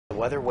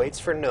weather waits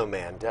for no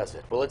man, does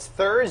it? Well, it's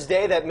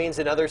Thursday. That means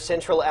another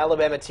Central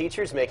Alabama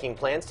teacher's making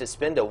plans to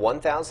spend a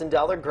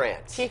 $1,000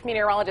 grant. Chief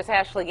Meteorologist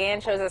Ashley Gann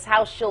shows us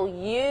how she'll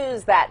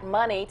use that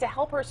money to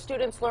help her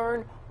students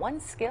learn one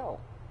skill.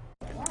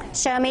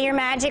 Show me your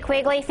magic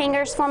wiggly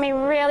fingers for me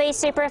really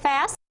super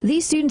fast.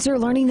 These students are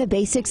learning the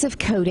basics of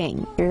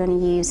coding. You're going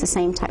to use the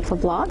same type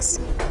of blocks.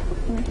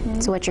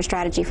 So what's your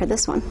strategy for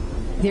this one?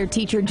 Their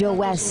teacher, Jill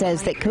West,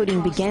 says that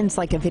coding begins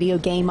like a video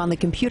game on the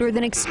computer,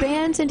 then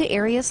expands into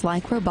areas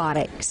like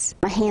robotics.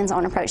 A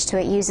hands-on approach to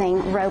it,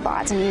 using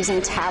robots and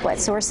using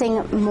tablets. So we're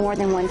seeing more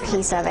than one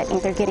piece of it.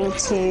 And they're getting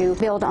to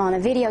build on a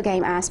video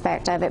game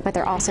aspect of it, but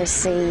they're also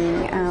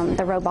seeing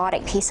the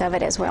robotic piece of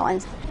it as well.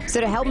 So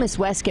to help Miss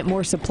West get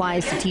more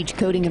supplies to teach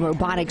coding and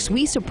robotics,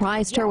 we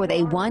surprised her with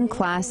a one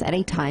class at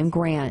a time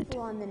grant.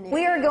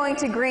 We are going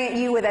to grant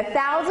you with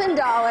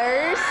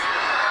 $1,000.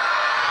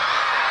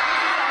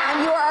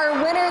 And you are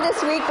our winner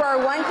this week for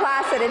our one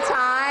class at a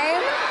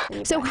time.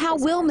 So how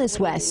will Miss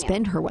West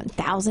spend her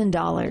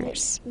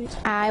 $1,000?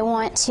 I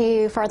want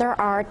to further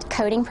our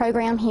coding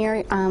program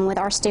here with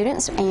our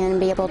students and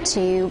be able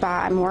to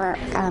buy more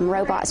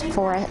robots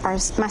for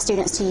my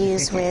students to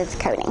use with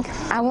coding.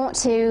 I want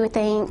to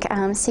thank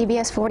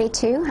CBS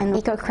 42 and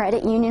Eco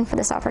Credit Union for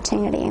this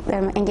opportunity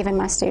and giving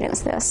my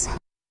students this.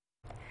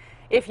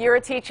 If you're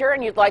a teacher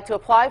and you'd like to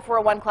apply for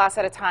a one class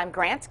at a time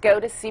grant, go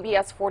to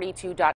cbs42.com.